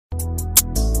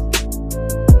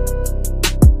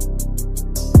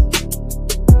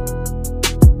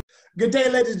Good day,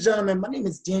 ladies and gentlemen. My name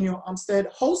is Daniel Umstead,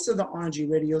 host of the RNG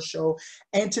Radio Show.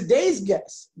 And today's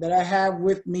guest that I have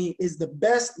with me is the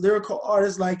best lyrical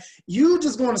artist. Like, you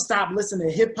just going to stop listening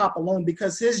to hip hop alone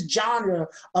because his genre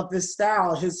of his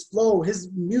style, his flow,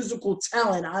 his musical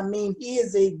talent, I mean, he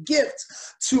is a gift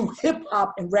to hip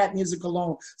hop and rap music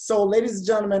alone. So, ladies and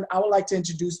gentlemen, I would like to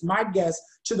introduce my guest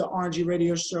to the RNG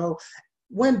Radio Show,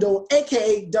 Wendell,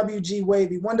 aka WG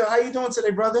Wavy. Wendell, how you doing today,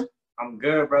 brother? I'm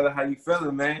good, brother. How you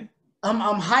feeling, man?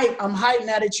 I'm hyped. I'm hyped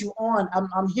now that you on.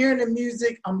 I'm hearing the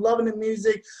music. I'm loving the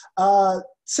music.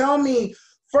 Tell me,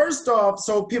 first off,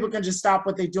 so people can just stop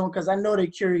what they're doing, because I know they're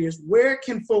curious, where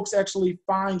can folks actually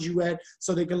find you at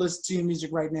so they can listen to your music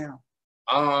right now?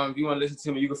 If you want to listen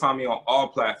to me, you can find me on all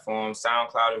platforms,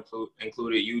 SoundCloud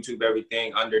included, YouTube,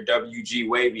 everything under WG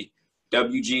Wavy,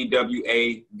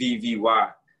 WGWAVVY.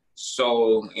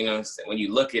 So, you know, when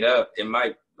you look it up, it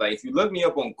might, like, if you look me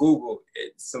up on Google,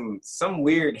 some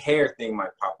weird hair thing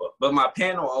might pop up. But my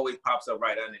panel always pops up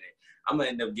right under it. I'm going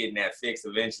to end up getting that fixed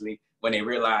eventually when they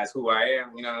realize who I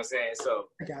am. You know what I'm saying? So,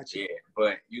 I got you. Yeah,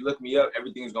 but you look me up,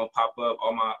 everything's going to pop up.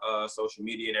 All my social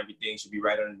media and everything should be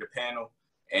right under the panel.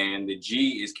 And the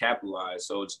G is capitalized.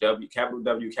 So it's W, capital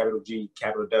G,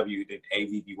 capital W, then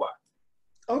AVVY.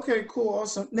 Okay, cool.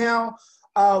 Awesome. Now,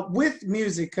 with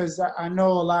music, because I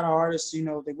know a lot of artists, you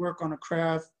know, they work on a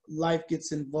craft, life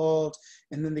gets involved,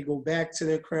 and then they go back to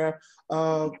their craft.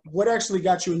 What actually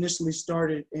got you initially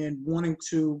started in wanting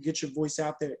to get your voice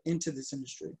out there into this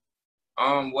industry?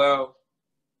 Well,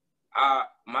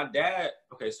 my dad,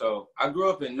 okay, so I grew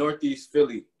up in Northeast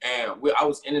Philly, and I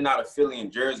was in and out of Philly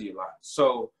and Jersey a lot.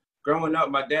 So growing up,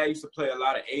 my dad used to play a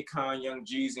lot of Akon, Young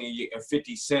Jeezy, and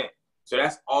 50 Cent. So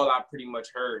that's all I pretty much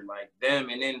heard, like them.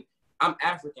 And then I'm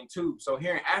African too. So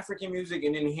hearing African music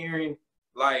and then hearing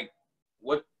like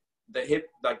what the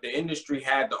industry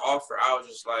had to offer, I was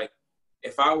just like,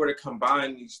 if I were to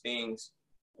combine these things,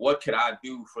 what could I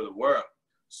do for the world?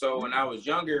 So when I was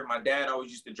younger, my dad always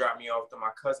used to drop me off to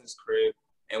my cousin's crib,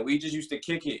 and we just used to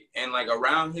kick it. And like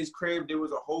around his crib, there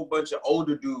was a whole bunch of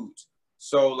older dudes.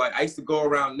 So like I used to go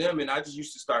around them, and I just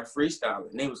used to start freestyling.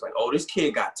 And they was like, oh, this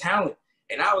kid got talent.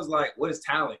 And I was like, what is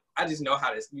talent? I just know how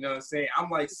to, you know what I'm saying? I'm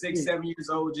like 6, 7 years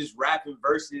old, just rapping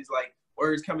verses, like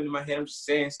words coming to my head. I'm just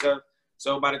saying stuff.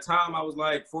 So by the time I was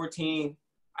like 14,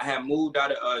 I had moved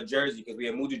out of Jersey, because we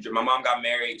had moved to, my mom got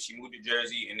married. She moved to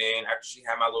Jersey. And then after she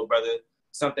had my little brother,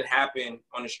 something happened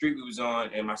on the street we was on.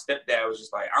 And my stepdad was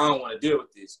just like, I don't want to deal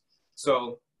with this.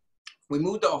 So we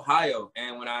moved to Ohio.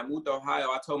 And when I moved to Ohio,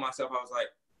 I told myself, I was like,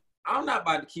 I'm not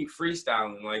about to keep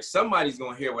freestyling. Like somebody's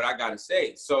going to hear what I got to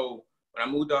say. So when I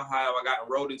moved to Ohio, I got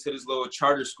enrolled into this little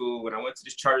charter school. When I went to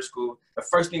this charter school, the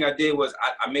first thing I did was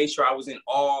I made sure I was in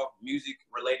all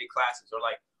music-related classes, or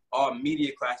like all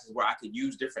media classes where I could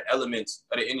use different elements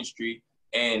of the industry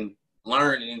and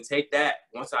learn, and then take that.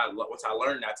 Once I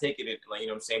learned, I take it and, like, you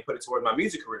know what I'm saying, put it towards my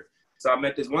music career. So I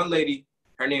met this one lady.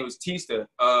 Her name was Tista.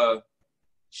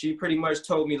 She pretty much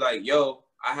told me like, yo,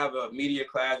 I have a media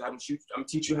class. I'm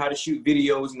teach you how to shoot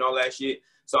videos and all that shit.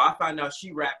 So I found out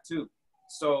she rapped too.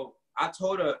 So I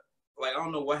told her, like, I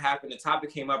don't know what happened. The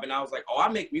topic came up, and I was like, oh, I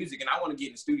make music, and I want to get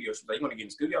in the studio. She was like, you want to get in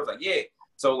the studio? I was like, yeah.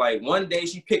 So, like, one day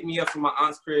she picked me up from my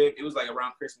aunt's crib. It was, like,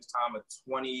 around Christmas time of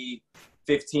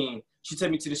 2015. She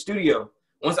took me to the studio.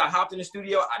 Once I hopped in the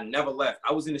studio, I never left.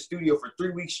 I was in the studio for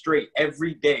 3 weeks straight,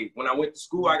 every day. When I went to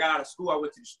school, I got out of school, I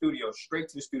went to the studio, straight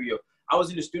to the studio. I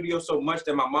was in the studio so much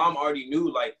that my mom already knew,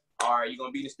 like, all right, you're going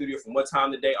to be in the studio from what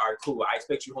time today? All right, cool. I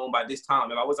expect you home by this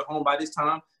time. If I wasn't home by this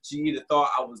time, she either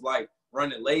thought I was, like,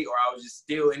 running late, or I was just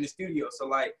still in the studio. So,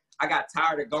 like, I got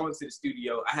tired of going to the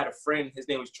studio. I had a friend, his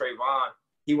name was Trayvon.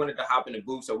 He wanted to hop in the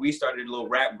booth, so we started a little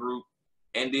rap group.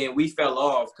 And then we fell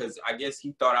off because I guess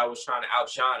he thought I was trying to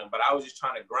outshine him, but I was just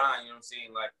trying to grind, you know what I'm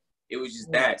saying? Like, it was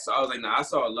just that. So I was like, nah, I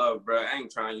saw love, bro. I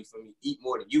ain't trying, you for me. Eat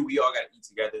more than you. We all got to eat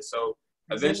together. So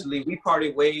eventually we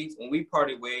parted ways. When we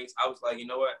parted ways, I was like, you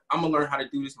know what? I'm going to learn how to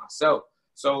do this myself.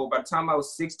 So by the time I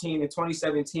was 16 in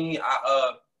 2017,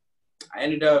 I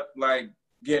ended up like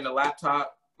getting a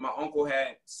laptop. My uncle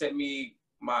had sent me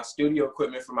my studio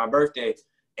equipment for my birthday,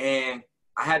 and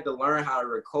I had to learn how to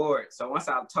record. So once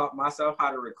I taught myself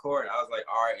how to record, I was like,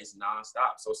 all right, it's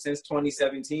nonstop. So since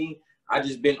 2017, I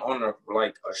just been on a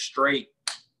straight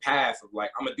path of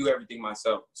like, I'm gonna do everything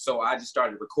myself. So I just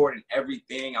started recording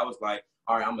everything. I was like,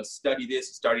 all right, I'm gonna study this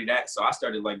and study that. So I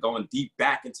started like going deep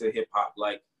back into hip hop,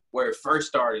 like where it first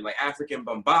started, like African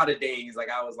Bambaataa days. Like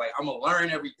I was like, I'm gonna learn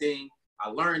everything. I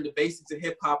learned the basics of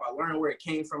hip hop. I learned where it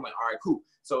came from. Like, all right, cool.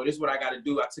 So this is what I got to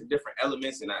do. I took different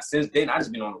elements, and since then I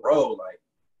just been on the road. Like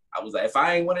I was like, if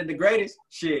I ain't one of the greatest,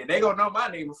 shit, they gonna know my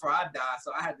name before I die.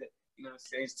 So I had to You know what I'm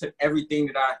saying? Just took everything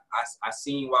that I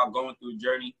seen while going through the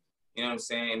journey. You know what I'm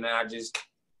saying? And then I just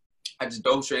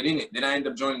dove straight in it. Then I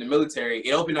ended up joining the military.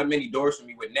 It opened up many doors for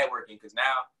me with networking because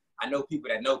now I know people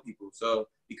that know people. So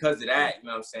because of that, you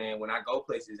know what I'm saying, when I go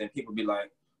places and people be like,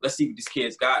 let's see what this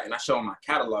kid's got, and I show them my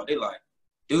catalog, they like,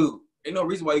 dude, ain't no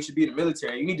reason why you should be in the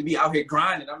military. You need to be out here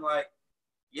grinding. I'm like,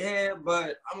 yeah,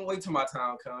 but I'm going to wait till my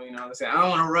time comes, you know what I'm saying? I don't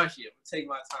want to rush it. I'm going to take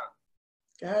my time.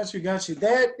 Got you.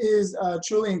 That is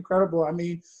truly incredible. I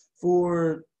mean,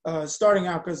 for starting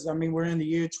out, because, I mean, we're in the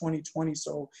year 2020,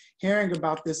 so hearing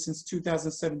about this since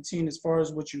 2017, as far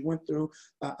as what you went through,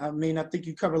 I mean, I think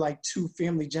you cover like 2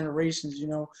 family generations, you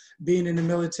know, being in the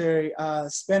military,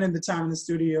 spending the time in the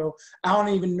studio. I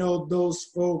don't even know those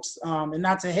folks, and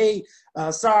not to hate,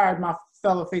 sorry, my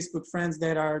fellow Facebook friends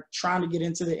that are trying to get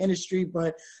into the industry,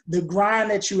 but the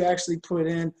grind that you actually put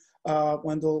in,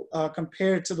 Wendell,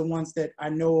 compared to the ones that I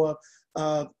know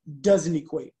of, doesn't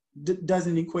equate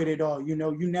at all. You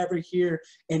know, you never hear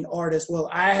an artist. Well,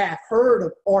 I have heard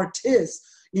of artists,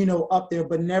 you know, up there,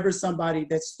 but never somebody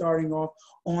that's starting off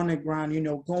on the grind, you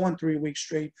know, going 3 weeks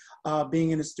straight, being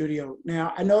in the studio.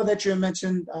 Now, I know that you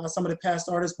mentioned some of the past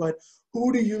artists, but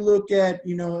who do you look at,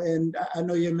 you know, and I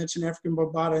know you mentioned African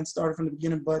Bambaataa and started from the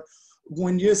beginning, but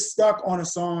when you're stuck on a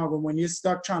song or when you're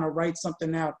stuck trying to write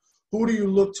something out, who do you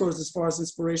look towards as far as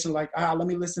inspiration? Like, let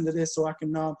me listen to this so I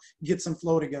can get some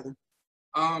flow together.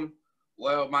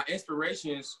 Well, my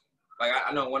inspirations, like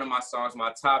I know one of my songs,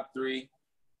 my top 3,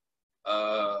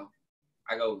 I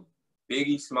go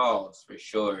Biggie Smalls for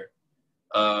sure.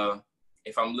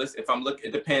 If I'm looking,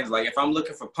 it depends. Like if I'm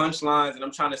looking for punchlines and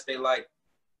I'm trying to stay like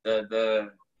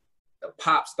the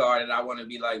pop star that I want to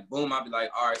be like, boom, I'll be like,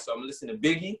 all right, so I'm gonna listen to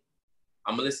Biggie,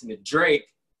 I'm gonna listen to Drake,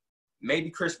 maybe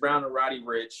Chris Brown or Roddy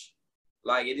Ricch.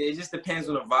 Like it just depends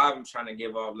on the vibe I'm trying to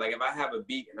give off. Like if I have a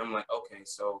beat and I'm like, okay,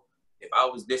 so if I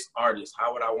was this artist,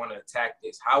 how would I want to attack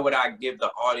this? How would I give the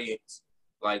audience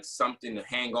like something to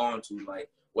hang on to? Like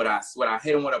would I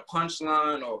hit them with a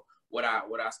punchline, or would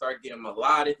I start getting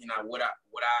melodic, and would I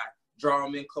draw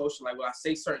them in closer? Like would I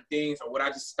say certain things, or would I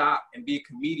just stop and be a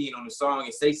comedian on the song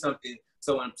and say something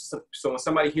so when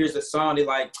somebody hears the song, they're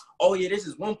like, oh yeah, this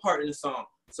is one part in the song.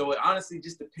 So it honestly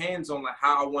just depends on like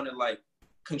how I want to like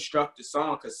construct the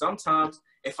song. Cause sometimes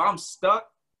if I'm stuck,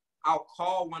 I'll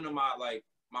call one of my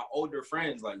older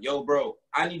friends, like, yo, bro,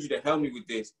 I need you to help me with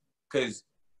this, because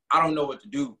I don't know what to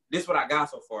do. This is what I got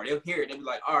so far. They'll hear it. They'll be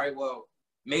like, all right, well,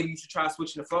 maybe you should try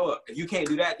switching the flow up. If you can't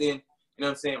do that, then, you know what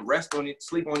I'm saying, rest on it,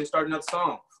 sleep on it, start another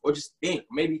song. Or just think.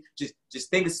 Maybe just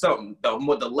think of something.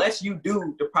 The less you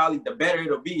do, the better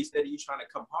it'll be, instead of you trying to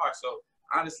come hard. So,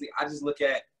 honestly, I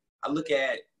look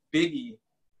at Biggie,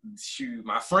 shoot,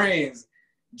 my friends,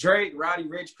 Drake, Roddy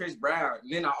Ricch, Chris Brown.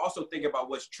 And then I also think about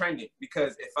what's trending,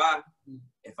 because if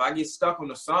I get stuck on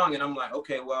the song and I'm like,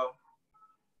 okay, well,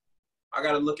 I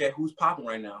got to look at who's popping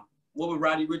right now. What would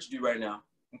Roddy Ricch do right now?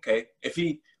 Okay,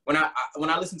 when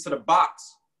I listen to The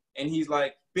Box and he's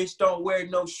like, bitch, don't wear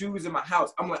no shoes in my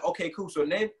house, I'm like, okay, cool. So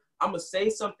then I'm gonna say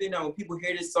something that when people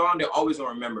hear this song, they're always gonna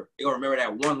remember. They're gonna remember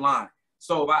that one line.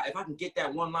 So if I can get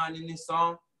that one line in this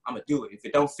song, I'm gonna do it. If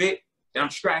it don't fit, then I'm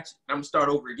scratching. I'm gonna start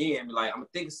over again and be like, I'm gonna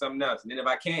think of something else. And then if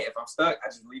I'm stuck, I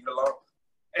just leave it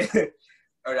alone.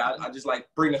 Or I just like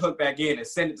bring the hook back in and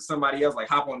send it to somebody else, like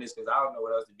hop on this, because I don't know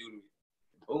what else to do to it.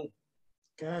 Boom.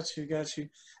 Got you.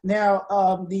 Now,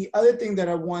 the other thing that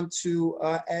I want to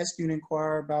ask you and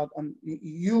inquire about,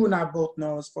 you and I both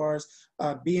know, as far as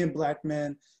being Black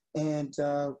men and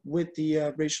with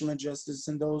the racial injustice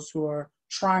and those who are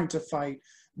trying to fight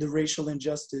the racial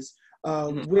injustice,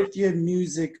 with your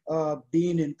music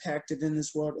being impacted in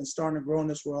this world and starting to grow in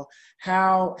this world,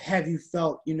 how have you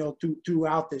felt, you know,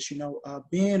 throughout this, you know,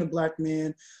 being a Black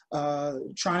man,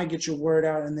 trying to get your word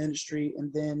out in the industry,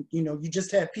 and then, you know, you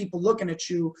just have people looking at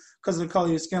you because of the color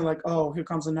of your skin, like, oh, here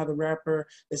comes another rapper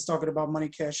that's talking about money,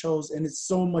 cash, shows, and it's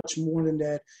so much more than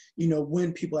that, you know,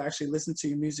 when people actually listen to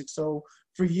your music. So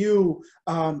for you,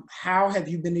 how have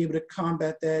you been able to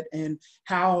combat that, and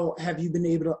how have you been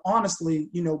able to, honestly,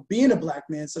 you know, being a Black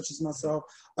man such as myself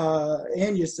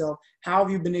and yourself, how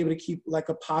have you been able to keep like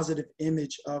a positive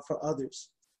image for others?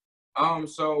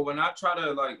 So when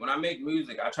I make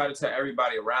music, I try to tell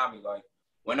everybody around me, like,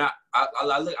 when I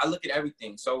look at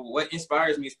everything. So what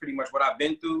inspires me is pretty much what I've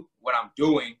been through, what I'm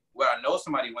doing, what I know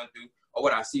somebody went through, or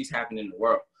what I see is happening in the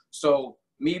world. So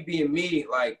me being me,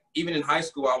 like, even in high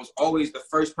school, I was always the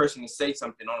first person to say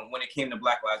something on when it came to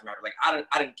Black Lives Matter. Like,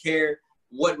 I didn't care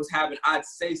what was happening. I'd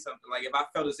say something. Like, if I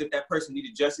felt as if that person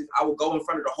needed justice, I would go in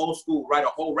front of the whole school, write a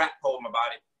whole rap poem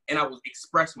about it, and I would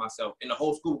express myself, and the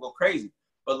whole school would go crazy.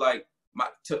 But like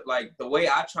the way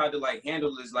I tried to like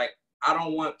handle it is like, I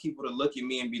don't want people to look at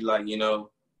me and be like, you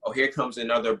know, oh, here comes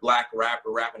another black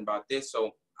rapper rapping about this.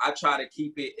 So I try to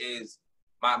keep it as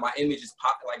my image is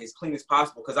like as clean as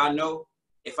possible, because I know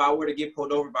if I were to get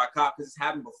pulled over by a cop, because it's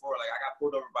happened before, like I got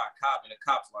pulled over by a cop and the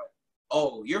cop's like,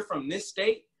 oh, you're from this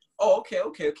state? Oh, okay.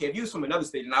 If you was from another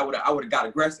state, then I would have got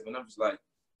aggressive. And I'm just like,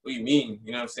 what do you mean?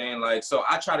 You know what I'm saying? Like, so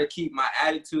I try to keep my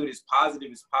attitude as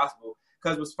positive as possible.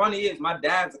 Because what's funny is my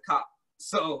dad's a cop.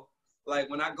 So like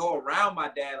when I go around my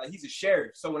dad, like he's a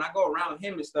sheriff. So when I go around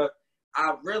him and stuff,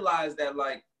 I realize that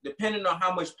like, depending on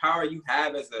how much power you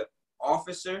have as an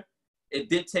officer, it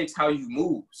dictates how you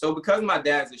move. So because my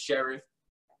dad's a sheriff,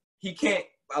 he can't,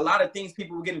 a lot of things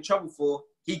people will get in trouble for,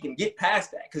 he can get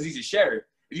past that because he's a sheriff.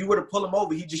 If you were to pull him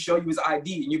over, he'd just show you his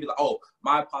ID and you'd be like, oh,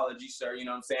 my apologies, sir. You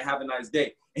know what I'm saying? Have a nice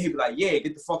day. And he'd be like, yeah,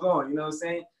 get the fuck on. You know what I'm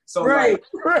saying? So right.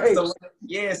 So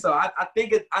yeah, so I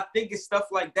think it's stuff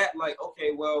like that. Like,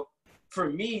 okay, well, for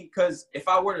me, because if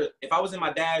I was in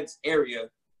my dad's area,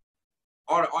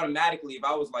 automatically, if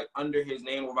I was like under his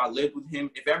name or if I lived with him,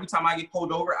 if every time I get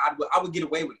pulled over, I would get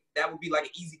away with it. That would be like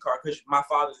an easy car because my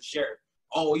father's a sheriff.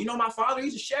 Oh, you know my father,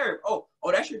 he's a sheriff. Oh,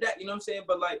 that's your dad. You know what I'm saying?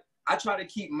 But like, I try to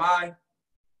keep my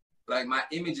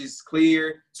image is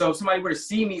clear. So if somebody were to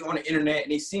see me on the internet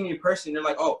and they see me in person, they're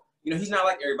like, oh, you know, he's not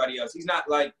like everybody else. He's not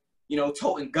like, you know,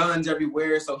 toting guns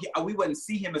everywhere. So we wouldn't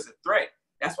see him as a threat.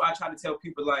 That's why I try to tell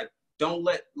people, like, don't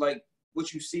let like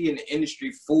what you see in the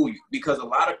industry fool you, because a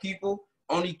lot of people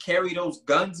only carry those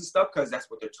guns and stuff because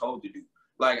that's what they're told to do.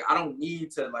 Like, I don't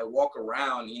need to like walk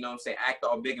around, you know what I'm saying, act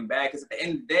all big and bad, because at the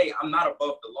end of the day, I'm not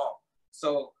above the law.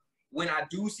 So when I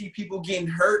do see people getting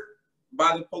hurt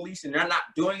by the police and they're not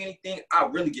doing anything, I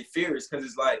really get furious, because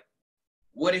it's like,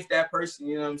 what if that person,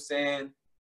 you know what I'm saying,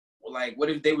 like, what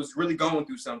if they was really going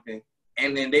through something,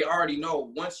 and then they already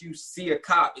know once you see a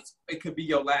cop, it could be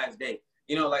your last day.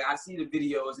 You know, like I see the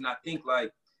videos and I think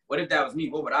like, what if that was me?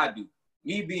 What would I do?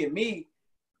 Me being me,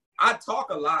 I talk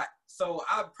a lot, so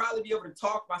I'd probably be able to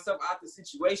talk myself out the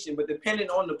situation, but depending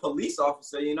on the police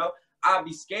officer, you know, I'd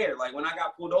be scared. Like when I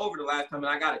got pulled over the last time and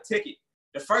I got a ticket,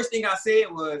 the first thing I said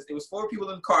was, it was 4 people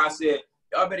in the car. I said,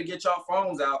 y'all better get y'all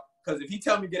phones out, because if he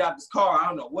tell me to get out this car, I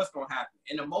don't know what's going to happen.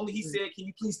 And the moment he said, can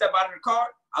you please step out of the car?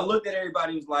 I looked at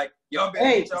everybody and was like, y'all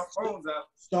better get y'all phones out.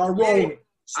 Start rolling. Yeah.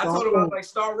 I told him, I was like,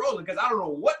 start rolling, because I don't know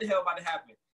what the hell about to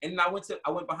happen. And then I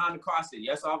went behind the car. I said,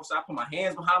 yes, officer. I put my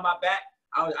hands behind my back.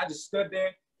 I just stood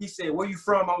there. He said, where you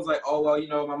from? I was like, oh, well, you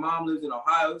know, my mom lives in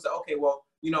Ohio. He said, okay, well,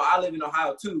 you know, I live in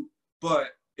Ohio too.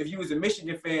 But if you was a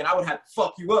Michigan fan, I would have to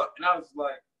fuck you up. And I was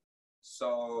like,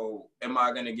 so am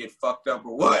I going to get fucked up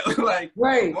or what? Like,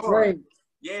 right.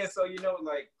 Yeah, so, you know,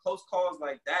 like close calls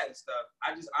like that and stuff.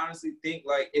 I just honestly think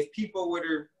like if people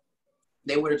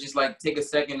they would have just like take a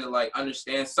second to like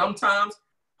understand. Sometimes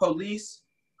police,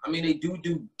 I mean, they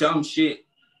do dumb shit,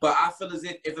 but I feel as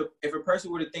if a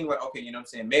person were to think like, okay, you know what I'm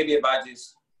saying, maybe if I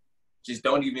just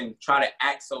don't even try to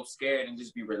act so scared and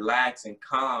just be relaxed and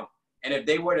calm. And if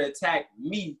they were to attack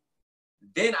me,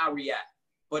 then I react.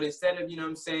 But instead of, you know what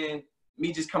I'm saying,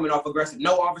 me just coming off aggressive,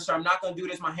 no, officer, I'm not going to do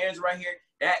this. My hands are right here.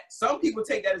 That some people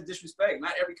take that as disrespect.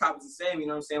 Not every cop is the same. You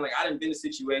know what I'm saying? Like, I done been in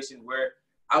situations where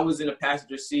I was in a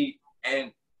passenger seat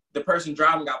and the person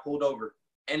driving got pulled over.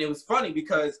 And it was funny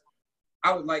because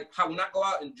I was like, when I go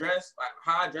out and dress, like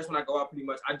how I dress when I go out pretty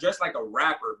much, I dress like a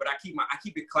rapper, but I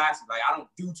keep it classy. Like, I don't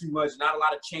do too much, not a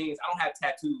lot of chains. I don't have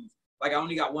tattoos. Like, I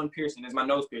only got one piercing. It's my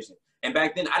nose piercing. And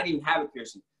back then, I didn't even have a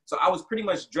piercing. So I was pretty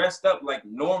much dressed up like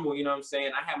normal, you know what I'm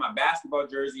saying? I had my basketball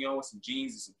jersey on with some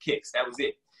jeans and some kicks. That was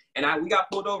it. And we got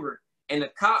pulled over. And the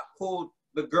cop pulled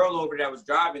the girl over that was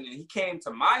driving. And he came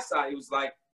to my side. He was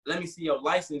like, let me see your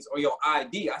license or your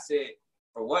ID. I said,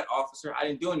 for what, officer? I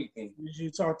didn't do anything.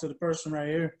 You talk to the person right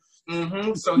here.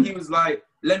 Mm-hmm. So he was like,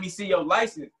 let me see your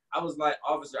license. I was like,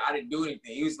 officer, I didn't do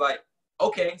anything. He was like,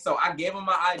 okay. So I gave him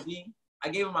my ID. I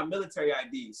gave him my military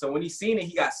ID. So when he seen it,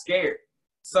 he got scared.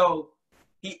 So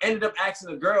he ended up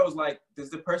asking the girls, like, does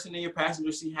the person in your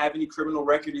passenger seat have any criminal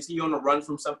record? Is he on the run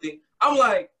from something? I'm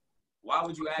like, why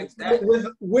would you ask that?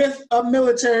 With a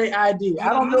military ID. I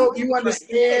don't know if you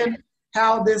understand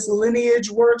how this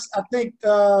lineage works. I think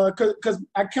because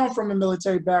I come from a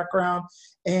military background,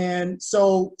 and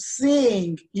so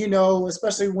seeing, you know,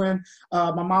 especially when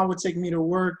my mom would take me to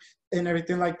work and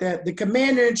everything like that, the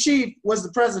commander-in-chief was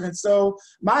the president. So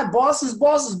my boss's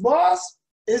boss's boss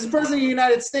is the president of the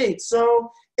United States. So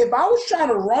if I was trying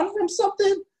to run from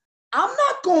something, I'm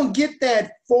not going to get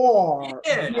that far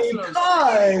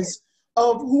because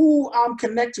of who I'm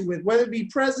connected with, whether it be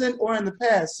present or in the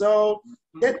past. So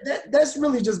that's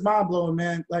really just mind-blowing,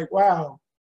 man. Like, wow.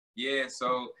 Yeah,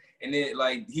 so, and then,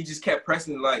 like, he just kept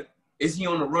pressing, like, is he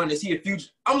on the run? Is he a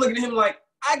fugitive? I'm looking at him like,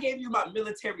 I gave you my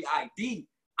military ID.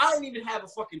 I don't even have a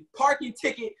fucking parking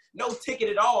ticket, no ticket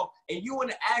at all. And you want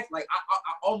to act like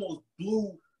I almost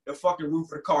blew the fucking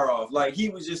roof of the car off. Like, he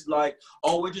was just like,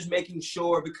 oh, we're just making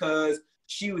sure because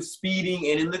she was speeding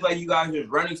and it looked like you guys were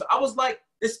running. So I was like,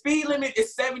 the speed limit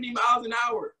is 70 miles an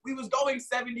hour. We was going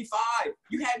 75.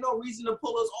 You had no reason to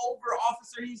pull us over,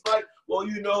 officer. He's like, well,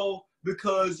 you know,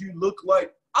 because you look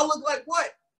like, I look like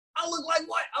what? I look like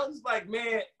what? I was like,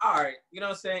 man, all right. You know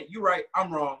what I'm saying? You're right.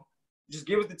 I'm wrong. Just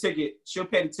give us the ticket. She'll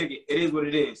pay the ticket. It is what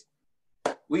it is.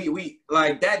 We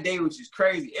like, that day was just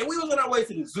crazy. And we was on our way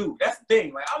to the zoo. That's the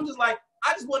thing. Like, I'm just like,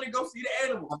 I just want to go see the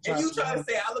animals. And you trying to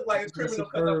say I look like a criminal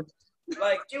because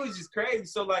like, it was just crazy.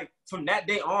 So, like, from that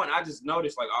day on, I just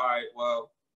noticed, like, all right,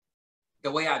 well,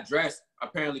 the way I dress,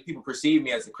 apparently people perceive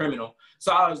me as a criminal.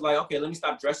 So I was like, okay, let me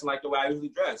stop dressing like the way I usually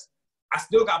dress. I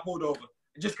still got pulled over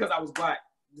just because I was black.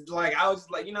 Like, I was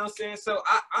just like, you know what I'm saying? So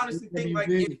I honestly think, like,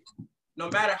 no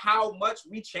matter how much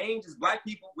we change as black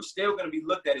people, we're still going to be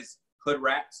looked at as hood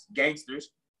rats,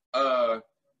 gangsters,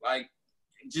 like,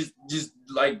 just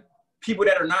like people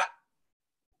that are not,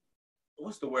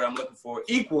 what's the word I'm looking for?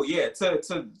 Equal, yeah, to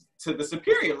the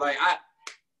superior. Like,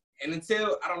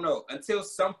 until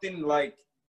something like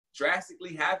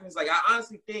drastically happens, like, I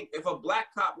honestly think if a black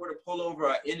cop were to pull over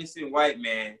an innocent white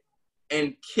man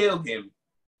and kill him,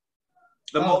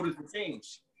 the motive would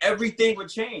change. Everything would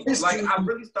change. Like, I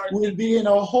really started would be in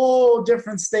a whole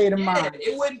different state of mind.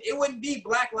 It wouldn't be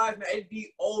Black Lives Matter. It'd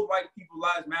be old white people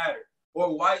lives matter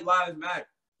or white lives matter.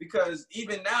 Because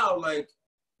even now, like,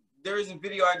 there is a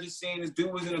video I just seen. This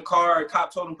dude was in a car. A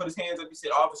cop told him put his hands up. He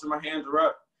said, officer, my hands are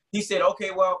up. He said,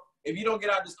 okay, well, if you don't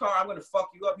get out of this car, I'm going to fuck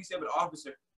you up. He said, but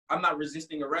officer, I'm not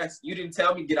resisting arrest. You didn't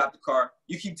tell me to get out the car.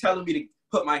 You keep telling me to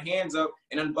put my hands up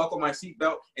and unbuckle my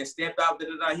seatbelt and step out. Da,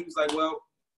 da, da. He was like, well,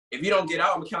 if you don't get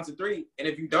out, I'm going to count to 3. And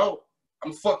if you don't,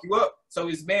 I'm going to fuck you up. So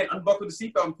his man unbuckled the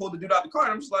seatbelt and pulled the dude out the car.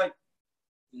 And I'm just like,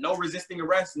 no resisting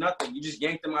arrest, nothing. You just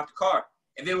yanked him out the car.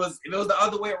 If it was the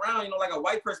other way around, you know, like a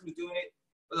white person was doing it,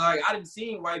 like, I didn't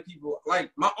see white people, like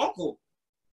my uncle,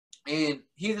 and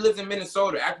he lives in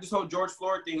Minnesota. After this whole George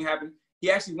Floyd thing happened,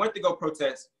 he actually went to go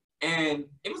protest. And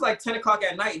it was like 10 o'clock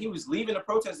at night. He was leaving the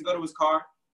protest to go to his car,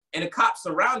 and the cops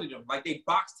surrounded him. Like, they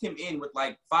boxed him in with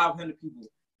like 500 people.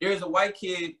 There was a white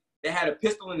kid that had a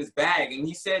pistol in his bag, and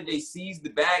he said they seized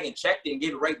the bag and checked it and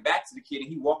gave it right back to the kid, and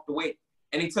he walked away.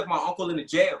 And they took my uncle into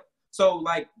jail. So,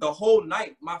 like, the whole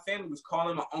night, my family was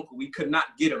calling my uncle. We could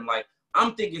not get him. Like,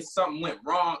 I'm thinking something went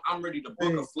wrong. I'm ready to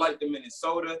book a flight to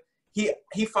Minnesota.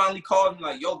 He finally called me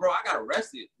like, yo, bro, I got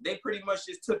arrested. They pretty much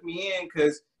just took me in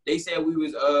because they said we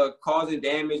was causing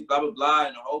damage, blah, blah, blah,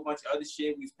 and a whole bunch of other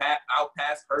shit. We was out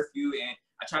past curfew, and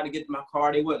I tried to get to my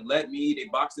car. They wouldn't let me. They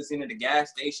boxed us into the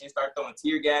gas station, started throwing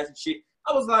tear gas and shit.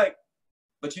 I was like,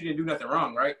 but you didn't do nothing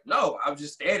wrong, right? No, I was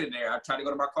just standing there. I tried to go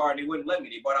to my car, and they wouldn't let me.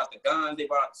 They brought out the guns. They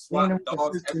brought out the SWAT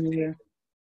dogs, everything.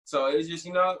 So it was just,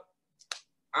 you know,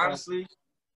 honestly,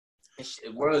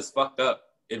 the world is fucked up.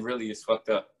 It really is fucked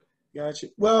up. Gotcha.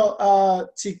 Well,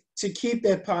 to keep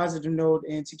that positive note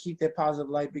and to keep that positive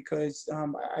light, because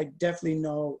I definitely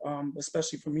know,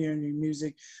 especially from hearing your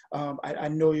music, I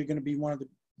know you're going to be one of the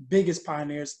biggest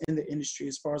pioneers in the industry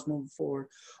as far as moving forward.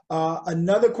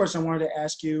 Another question I wanted to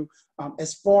ask you,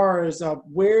 as far as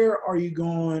where are you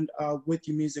going with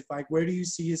your music? Like, where do you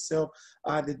see yourself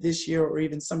either this year or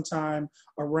even sometime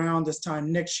around this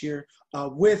time next year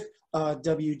with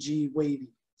WG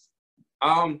Wavy?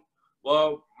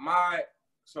 Well,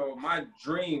 my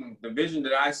dream, the vision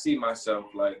that I see myself,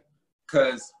 like,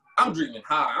 cause I'm dreaming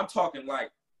high. I'm talking like,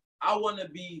 I want to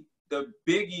be the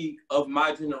Biggie of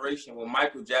my generation when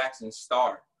Michael Jackson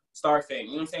star fame. You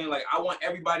know what I'm saying? Like, I want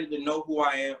everybody to know who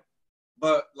I am,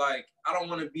 but like, I don't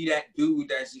want to be that dude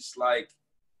that's just like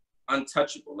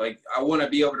untouchable. Like, I want to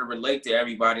be able to relate to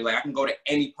everybody. Like, I can go to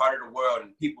any part of the world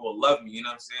and people will love me. You know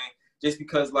what I'm saying? Just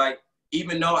because, like,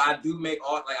 even though I do make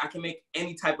art, like, I can make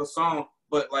any type of song,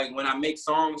 but like, when I make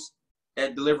songs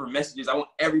that deliver messages, I want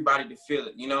everybody to feel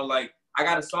it. You know, like, I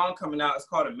got a song coming out. It's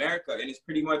called America, and it's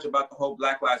pretty much about the whole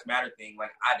Black Lives Matter thing.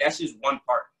 Like, that's just one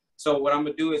part. So what I'm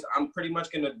gonna do is I'm pretty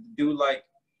much gonna do like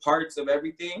parts of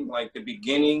everything. Like, the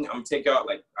beginning, I'm gonna take out,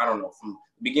 like, I don't know, from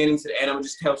the beginning to the end. I'm gonna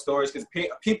just tell stories because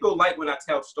people like when I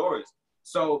tell stories.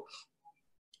 So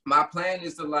my plan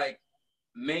is to like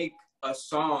make a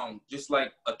song, just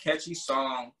like a catchy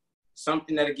song,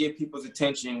 something that'll get people's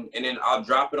attention, and then I'll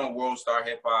drop it on World Star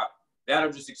Hip Hop.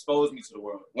 That'll just expose me to the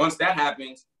world. Once that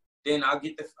happens, then I'll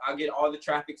get all the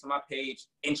traffic to my page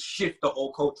and shift the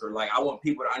whole culture. Like, I want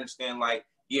people to understand, like,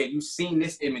 yeah, you've seen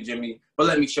this image of me, but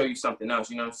let me show you something else.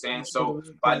 You know what I'm saying? So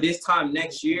by this time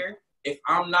next year, if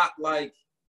I'm not like,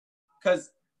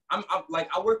 because I'm like,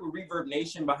 I work with Reverb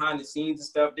Nation behind the scenes and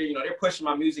stuff. They're pushing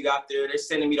my music out there. They're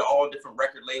sending me to all different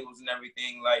record labels and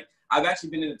everything. Like, I've actually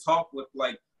been in a talk with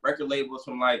like record labels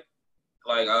from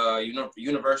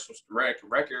Universal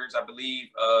Records, I believe,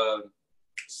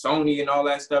 Sony and all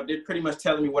that stuff. They're pretty much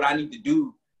telling me what I need to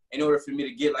do in order for me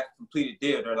to get like a completed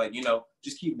deal. They're like,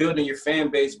 just keep building your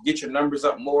fan base, get your numbers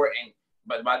up more,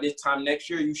 but by this time next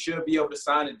year, you should be able to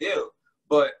sign a deal.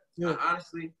 But I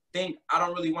honestly think I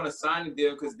don't really want to sign a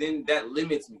deal because then that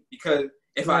limits me. Because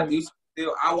if I do sign a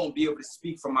deal, I won't be able to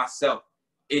speak for myself.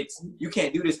 You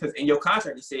can't do this because in your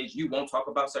contract it says you won't talk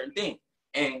about certain things.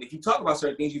 And if you talk about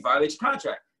certain things, you violate your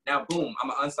contract. Now, boom, I'm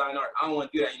an unsigned artist. I don't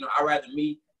want to do that. I'd rather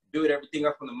me build everything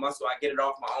up from the muscle. I get it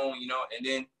off my own, and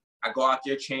then I go out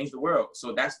there, change the world.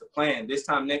 So that's the plan. This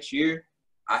time next year,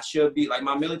 I should be, like,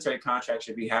 my military contract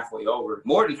should be halfway over,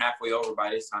 more than halfway over by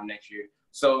this time next year.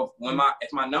 So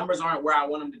if my numbers aren't where I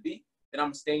want them to be, then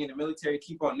I'm staying in the military,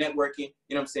 keep on networking,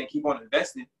 keep on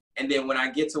investing. And then when I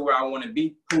get to where I want to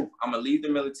be, poof, I'm going to leave the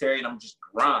military and I'm just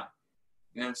grind.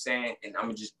 You know what I'm saying? And I'm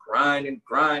going to just grind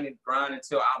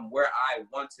until I'm where I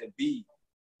want to be.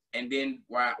 And then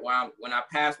when I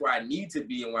pass where I need to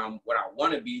be and what I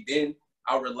want to be, then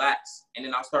I'll relax. And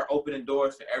then I'll start opening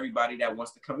doors for everybody that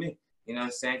wants to come in. You know what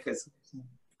I'm saying? Because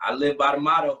I live by the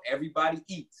motto, everybody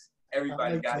eats.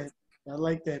 Everybody got it. I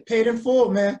like that. Paid in full,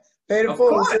 man. Paid in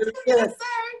full.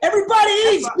 Everybody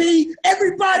eats, B.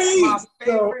 Everybody eats. My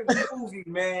favorite movie,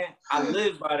 man. I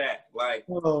live by that. Like,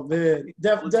 oh man,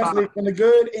 definitely from the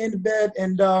good and the bad,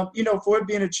 and for it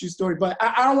being a true story. But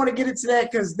I don't want to get into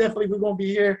that because definitely we're gonna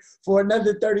be here for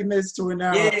another 30 minutes to an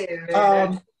hour.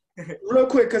 Yeah. Real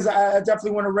quick, because I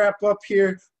definitely want to wrap up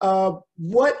here.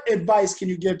 What advice can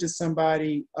you give to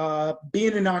somebody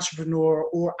being an entrepreneur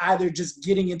or either just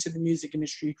getting into the music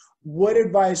industry? What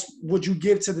advice would you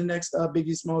give to the next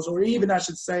Biggie Smalls, or even I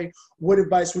should say, what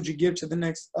advice would you give to the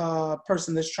next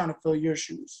person that's trying to fill your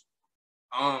shoes?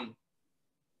 Don't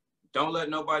let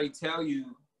nobody tell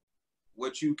you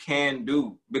what you can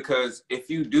do, because if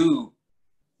you do,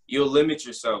 you'll limit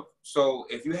yourself. So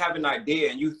if you have an idea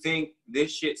and you think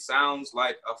this shit sounds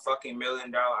like a fucking $1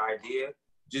 million idea,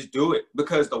 just do it.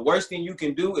 Because the worst thing you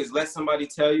can do is let somebody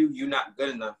tell you you're not good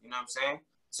enough. You know what I'm saying?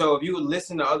 So if you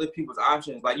listen to other people's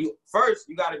options, like you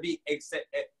gotta be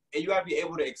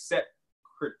able to accept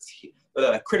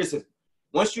criticism.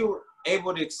 Once you're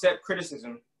able to accept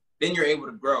criticism, then you're able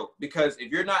to grow. Because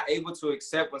if you're not able to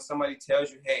accept when somebody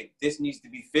tells you, hey, this needs to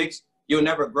be fixed, you'll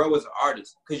never grow as an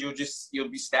artist because you'll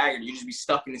be staggered. You'll just be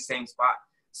stuck in the same spot.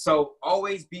 So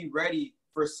always be ready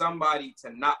for somebody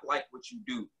to not like what you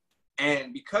do.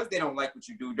 And because they don't like what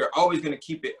you do, they're always going to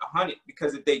keep it 100,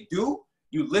 because if they do,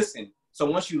 you listen. So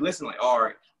once you listen, like, all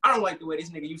right, I don't like the way this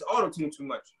nigga use auto-tune too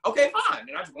much. Okay, fine.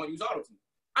 Then I just want to use auto-tune.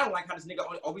 I don't like how this nigga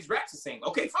always raps the same.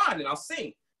 Okay, fine. Then I'll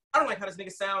sing. I don't like how this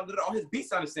nigga sound, all his beats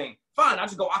sound the same. Fine, I'll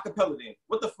just go acapella then.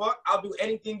 What the fuck? I'll do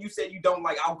anything you said you don't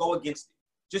like. I'll go against it,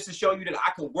 just to show you that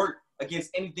I can work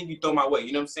against anything you throw my way.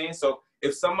 You know what I'm saying? So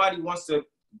if somebody wants to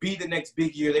be the next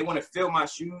Biggie, or they want to fill my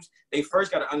shoes, they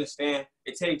first got to understand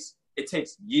it takes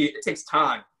years, it takes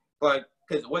time. Like,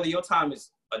 because whether your time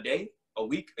is a day, a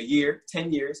week, a year,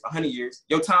 10 years, 100 years,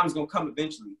 your time is going to come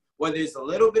eventually. Whether it's a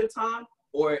little bit of time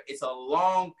or it's a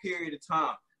long period of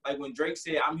time. Like when Drake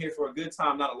said, I'm here for a good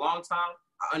time, not a long time,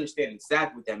 I understand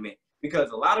exactly what that meant.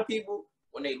 Because a lot of people,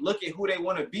 when they look at who they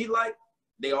want to be like,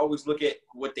 they always look at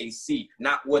what they see,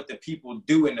 not what the people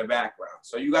do in the background.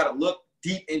 So you got to look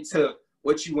deep into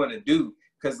what you want to do.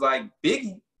 Because like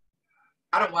Biggie,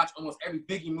 I don't watch almost every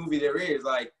Biggie movie there is.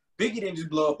 Like Biggie didn't just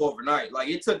blow up overnight. Like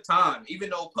it took time, even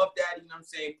though Puff Daddy, you know what I'm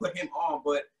saying, put him on.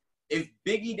 But if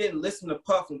Biggie didn't listen to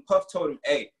Puff and Puff told him,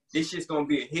 hey, this shit's going to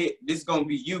be a hit. This is going to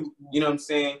be you. You know what I'm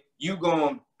saying? You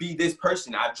going to be this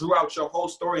person. I drew out your whole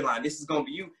storyline. This is going to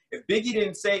be you. If Biggie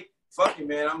didn't say, fuck it,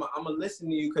 man, I'm going to listen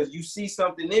to you because you see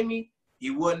something in me, he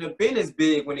wouldn't have been as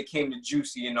big when it came to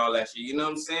Juicy and all that shit. You know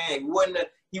what I'm saying?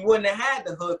 He wouldn't have had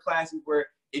the hood classic where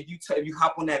if you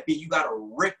hop on that beat, you got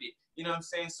to rip it. You know what I'm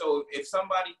saying? So if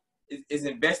somebody is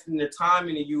investing their time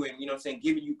into you and, you know what I'm saying,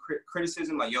 giving you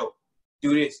criticism, like, yo,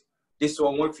 do this. This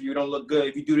won't work for you. It don't look good.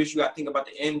 If you do this, you got to think about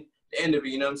the end of it.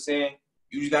 You know what I'm saying?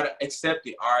 You just got to accept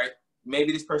it. All right,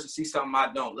 maybe this person sees something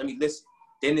I don't. Let me listen.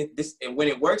 Then and when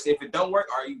it works, if it don't work,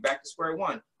 are you back to square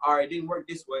one? All right, it didn't work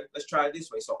this way. Let's try it this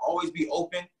way. So always be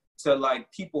open to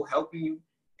like people helping you.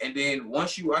 And then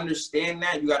once you understand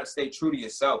that, you got to stay true to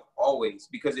yourself always.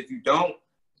 Because if you don't,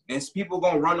 then people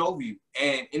going to run over you.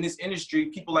 And in this industry,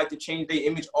 people like to change their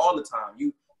image all the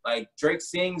time. Like Drake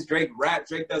sings, Drake raps,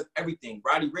 Drake does everything.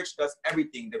 Roddy Ricch does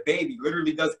everything. The Baby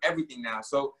literally does everything now.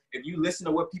 So if you listen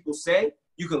to what people say,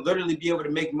 you can literally be able to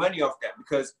make money off that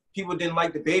because people didn't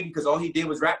like the Baby because all he did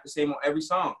was rap the same on every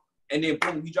song. And then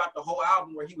boom, he dropped the whole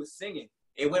album where he was singing.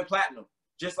 It went platinum.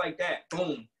 Just like that.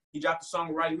 Boom. He dropped the song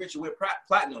with Roddy Ricch, it went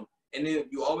platinum. And then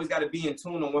you always got to be in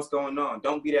tune on what's going on.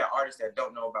 Don't be that artist that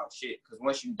don't know about shit. Because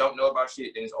once you don't know about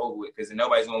shit, then it's over with. Because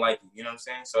nobody's going to like you. You know what I'm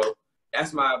saying? So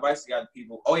that's my advice to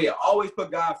people. Oh, yeah. Always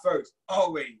put God first.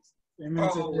 Always. Amen.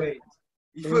 Always.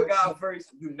 You put God first,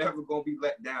 you're never going to be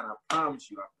let down. I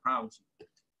promise you. I promise you.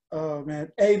 Oh, man.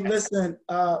 Hey, listen,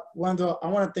 Wendell, I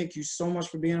want to thank you so much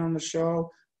for being on the show.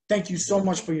 Thank you so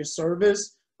much for your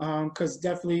service. Because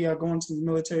definitely going to the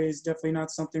military is definitely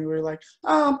not something where you're like,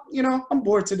 you know, I'm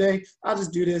bored today. I'll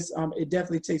just do this. It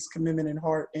definitely takes commitment and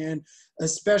heart. And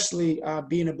especially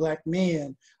being a Black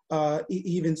man,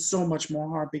 even so much more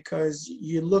hard because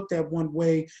you looked at one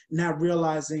way, not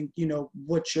realizing, you know,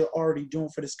 what you're already doing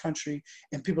for this country.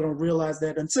 And people don't realize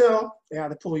that until they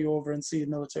have to pull you over and see a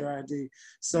military ID.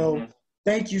 So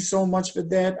thank you so much for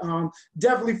that.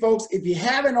 Definitely, folks, if you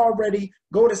haven't already,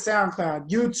 go to SoundCloud,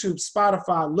 YouTube,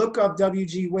 Spotify, look up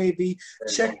WG Wavy,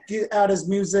 check out his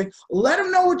music. Let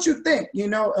him know what you think. You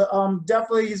know,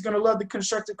 definitely he's going to love the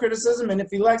constructive criticism. And if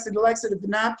he likes it, he likes it. If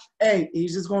not, hey,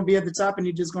 he's just going to be at the top and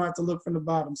he's just going to have to look from the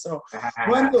bottom. So,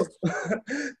 Wendell,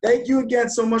 thank you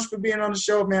again so much for being on the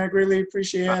show, man. I greatly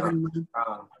appreciate having you.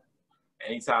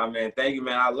 Anytime, man. Thank you,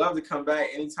 man. I love to come back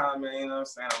anytime, man. You know what I'm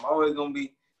saying? I'm always going to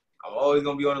be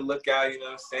on the lookout, you know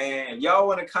what I'm saying? If y'all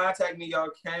want to contact me, y'all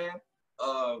can.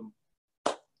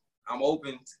 I'm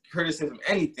open to criticism,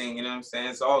 anything, you know what I'm saying?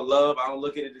 It's all love. I don't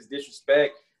look at it as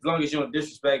disrespect. As long as you don't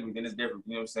disrespect me, then it's different,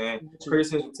 you know what I'm saying?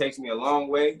 Criticism takes me a long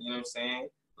way, you know what I'm saying?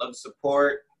 Love the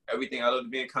support, everything. I love to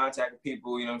be in contact with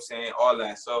people, you know what I'm saying? All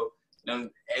that. So, you know,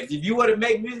 if you want to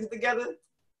make music together,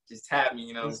 just tap me,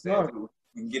 you know what I'm saying?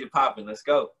 We can get it popping. Let's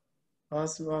go.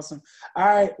 Awesome, awesome. All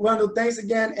right, Wendell, thanks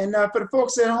again. And for the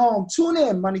folks at home, tune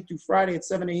in Monday through Friday at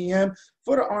 7 a.m.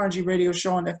 for the RNG Radio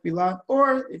Show on FB Live.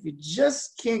 Or if you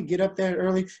just can't get up there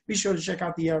early, be sure to check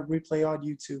out the replay on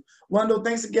YouTube. Wendell,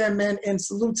 thanks again, man, and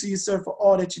salute to you, sir, for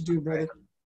all that you do, brother.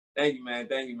 Thank you, man.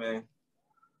 Thank you, man.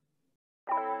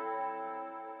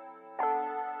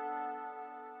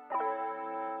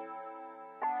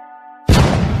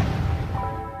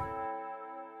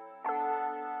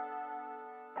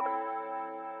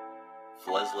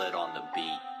 Fleslet on the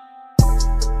beat.